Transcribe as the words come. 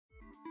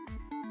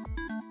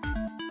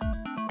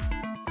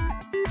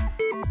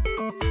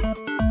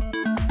Hello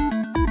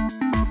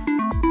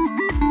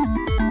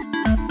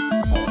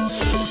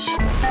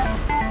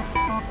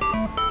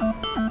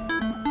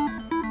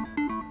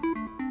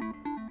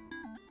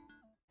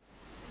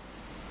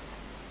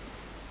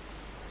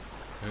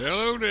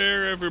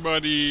there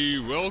everybody,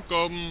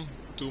 welcome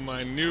to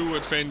my new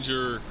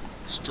adventure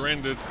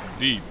Stranded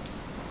Deep.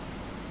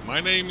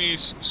 My name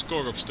is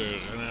Skorpster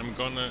and I'm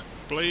gonna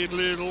play a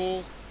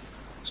little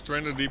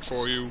Stranded Deep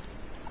for you.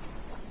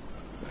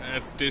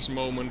 At this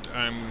moment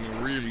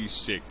I'm really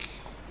sick.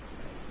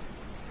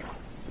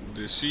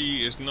 The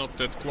sea is not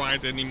that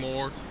quiet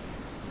anymore.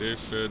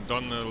 They've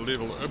done a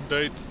little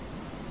update.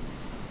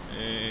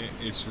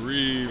 It's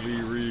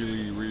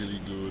really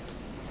good.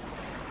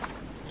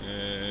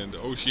 And the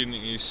ocean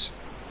is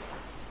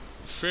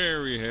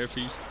very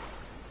heavy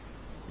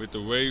with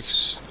the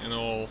waves and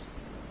all.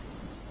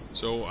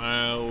 So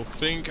I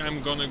think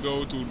I'm gonna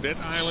go to that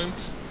island.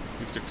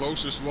 It's the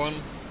closest one.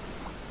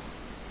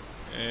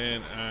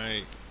 And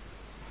I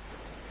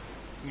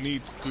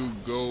need to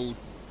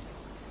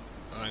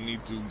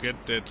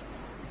get that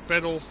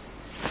pedal.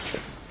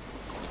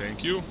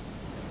 Thank you.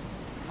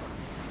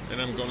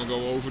 And I'm gonna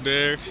go over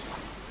there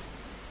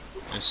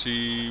and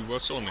see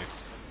what's on it.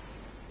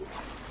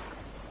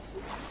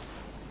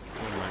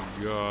 Oh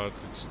my god,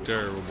 it's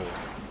terrible.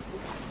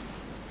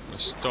 My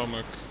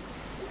stomach.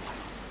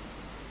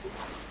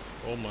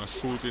 All my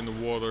food in the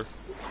water.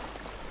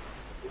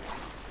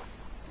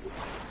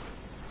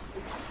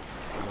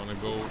 I wanna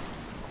go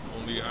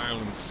on the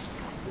island.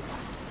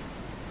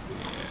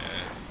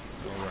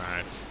 Yeah,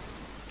 alright.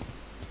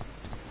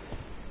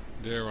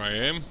 There I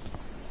am.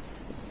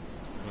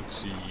 Let's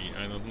see,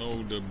 I don't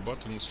know the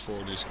buttons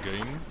for this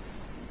game.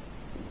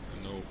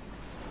 I know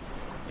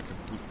I can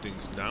put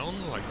things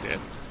down like that.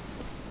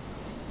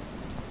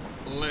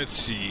 Let's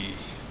see,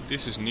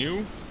 this is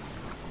new.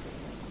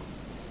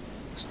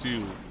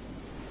 Steel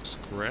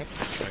scrap,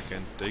 I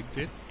can take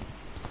it.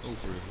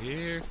 Over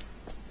here,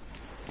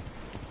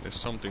 there's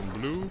something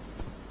blue.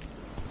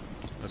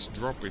 Let's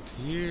drop it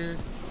here.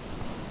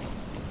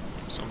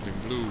 Something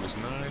blue is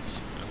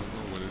nice, I don't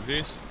know what it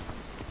is.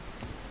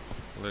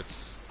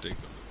 Let's take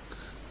a look.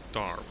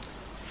 Tarp.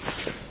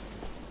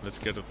 Let's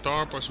get a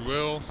tarp as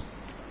well.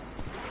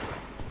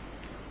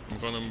 I'm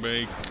gonna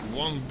make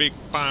one big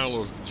pile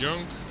of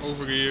junk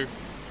over here.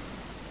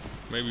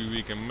 Maybe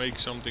we can make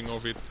something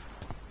of it.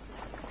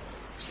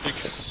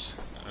 Sticks.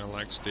 I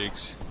like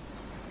sticks.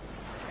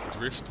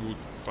 Driftwood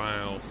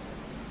pile.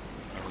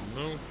 I don't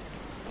know.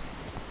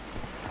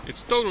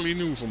 It's totally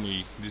new for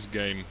me, this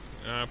game.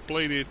 I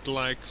played it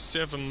like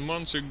 7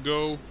 months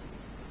ago.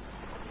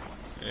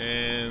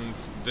 And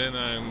then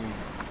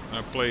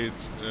I played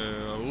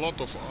a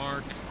lot of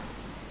Ark.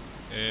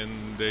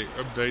 And they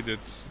updated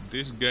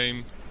this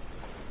game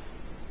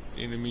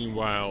in the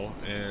meanwhile,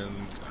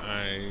 and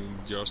I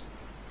just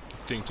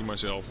think to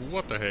myself,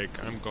 what the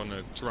heck, I'm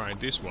gonna try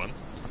this one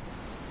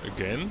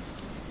again.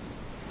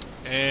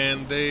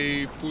 And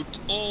they put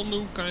all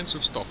new kinds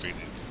of stuff in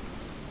it.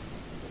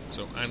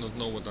 So I don't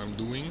know what I'm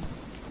doing.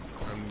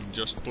 I'm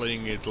just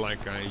playing it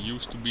like I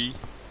used to be.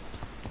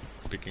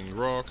 Picking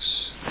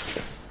rocks,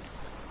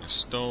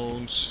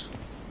 stones,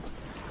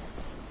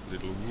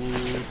 little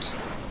wood.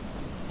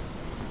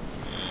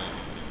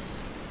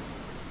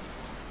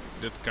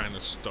 That kind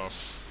of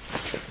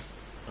stuff.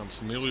 I'm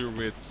familiar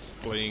with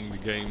playing the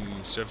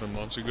game 7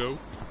 months ago,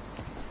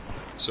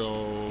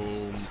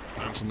 so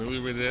I'm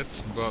familiar with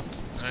that, but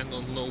I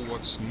don't know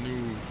what's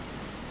new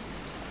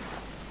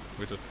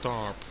with the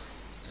tarp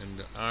and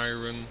the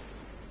iron.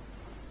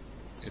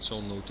 It's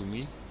all new to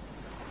me.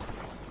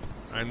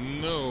 I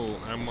know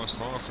I must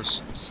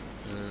harvest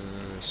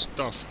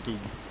stuff to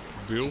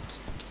build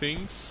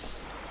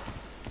things.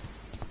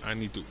 I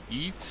need to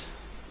eat.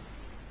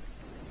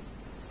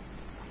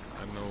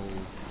 I know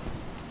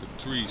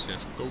the trees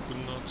have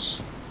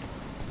coconuts,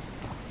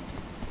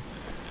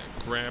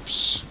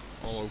 crabs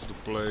all over the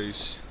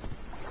place,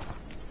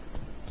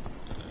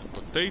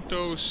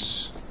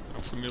 potatoes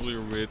I'm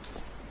familiar with.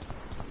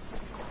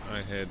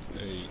 I had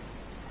a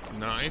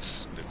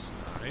knife, that's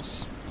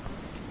nice.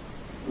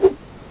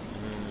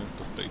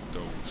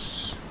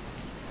 Potatoes.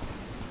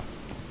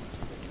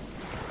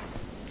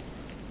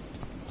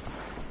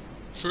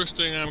 First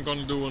thing I'm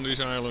gonna do on this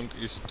island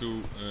is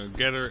to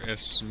gather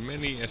as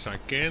many as I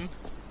can.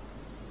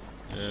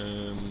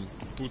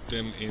 Put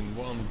them in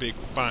one big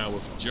pile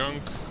of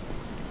junk.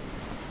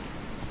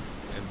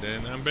 And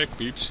then I'm back,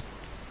 peeps.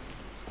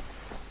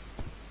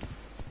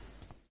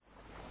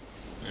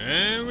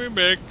 And we're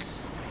back.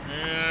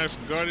 I've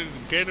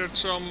gathered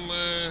some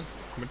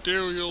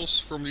materials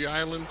from the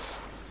island.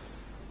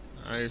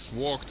 I've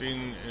walked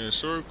in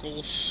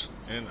circles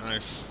and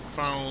I've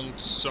found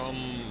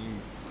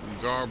some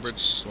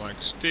garbage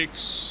like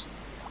sticks,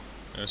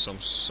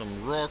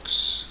 some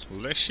rocks,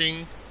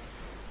 lashing.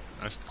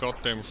 I've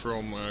got them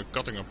from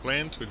cutting a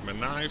plant with my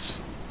knife.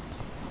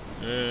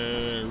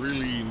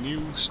 Really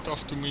new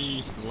stuff to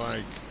me,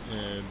 like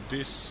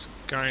this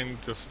kind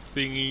of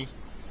thingy.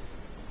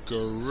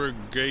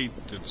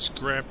 Corrugated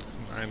scrap,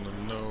 I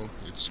don't know,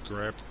 it's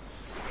scrap.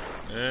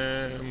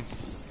 And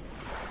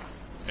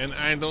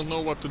I don't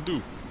know what to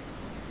do.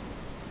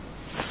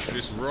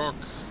 This rock,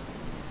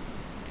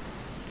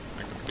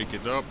 I can pick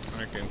it up,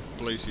 I can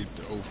place it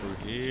over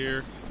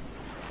here.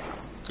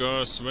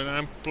 Because when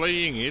I'm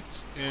playing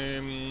it,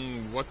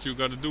 what you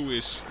gotta do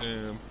is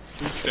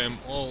put them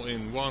all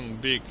in one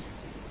big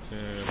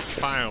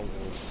pile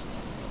of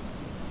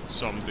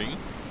something.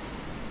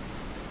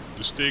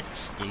 The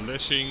sticks, the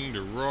lashing,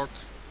 the rock.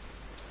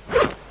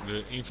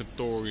 The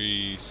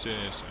inventory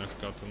says I've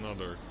got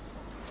another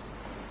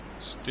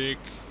stick.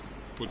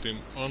 Put him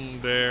on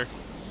there.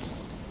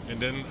 And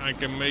then I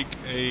can make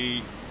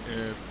a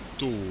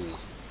tool.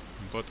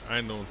 But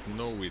I don't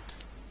know it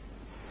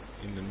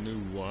in the new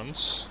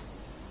ones.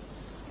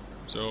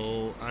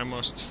 So I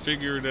must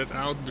figure that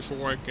out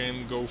before I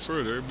can go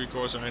further,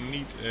 because I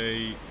need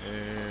a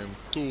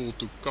tool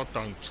to cut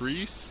down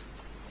trees,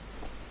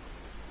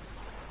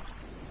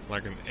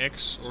 like an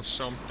axe or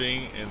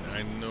something, and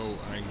I know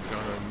I'm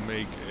gonna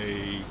make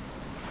a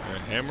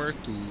hammer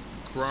to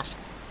craft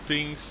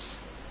things.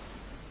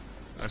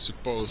 I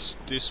suppose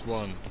this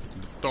one,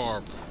 the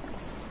tarp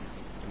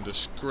and the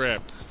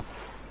scrap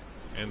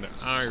and the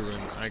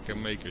iron, I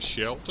can make a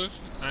shelter.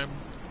 I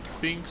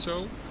think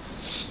so,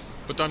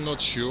 but I'm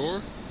not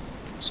sure.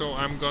 So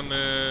I'm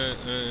gonna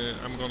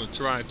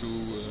try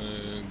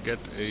to get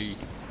a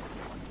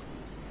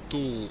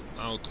tool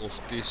out of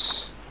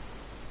this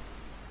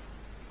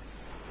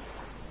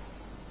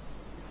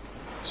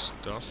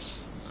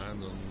stuff. I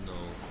don't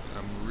know.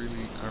 I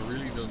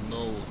really don't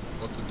know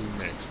what to do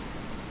next.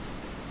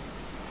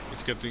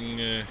 It's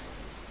getting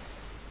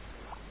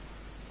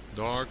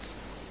dark.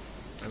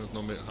 I don't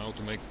know how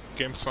to make a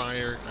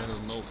campfire. I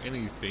don't know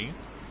anything.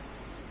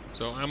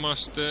 So I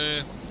must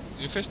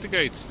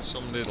investigate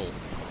some little.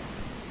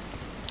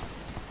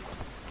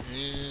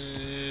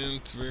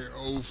 And we're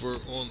over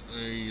on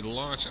a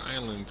large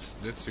island.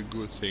 That's a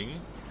good thing,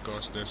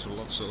 because there's a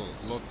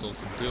lot of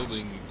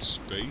building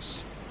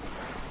space.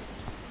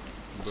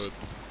 But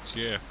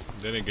yeah,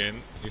 then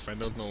again, if I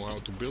don't know how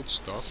to build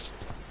stuff,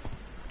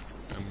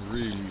 I'm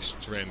really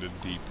stranded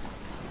deep.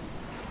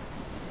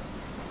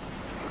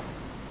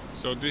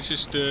 So this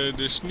is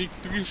the sneak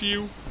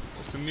preview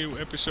of the new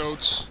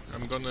episodes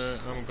I'm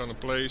gonna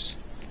place.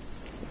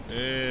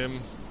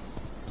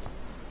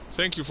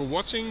 Thank you for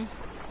watching,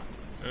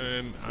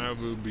 and I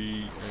will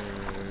be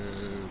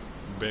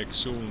back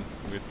soon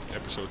with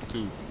episode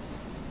 2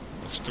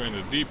 of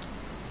Stranded Deep.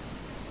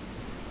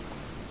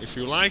 If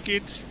you like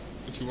it,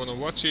 if you want to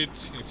watch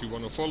it, if you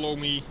want to follow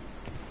me,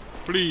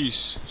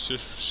 please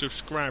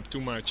subscribe to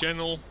my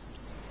channel.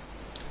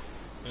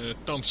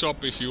 Thumbs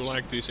up if you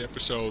like this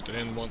episode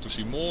and want to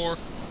see more.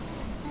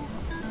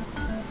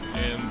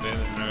 And then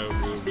I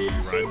will be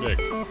right back.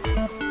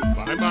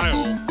 Bye bye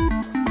all.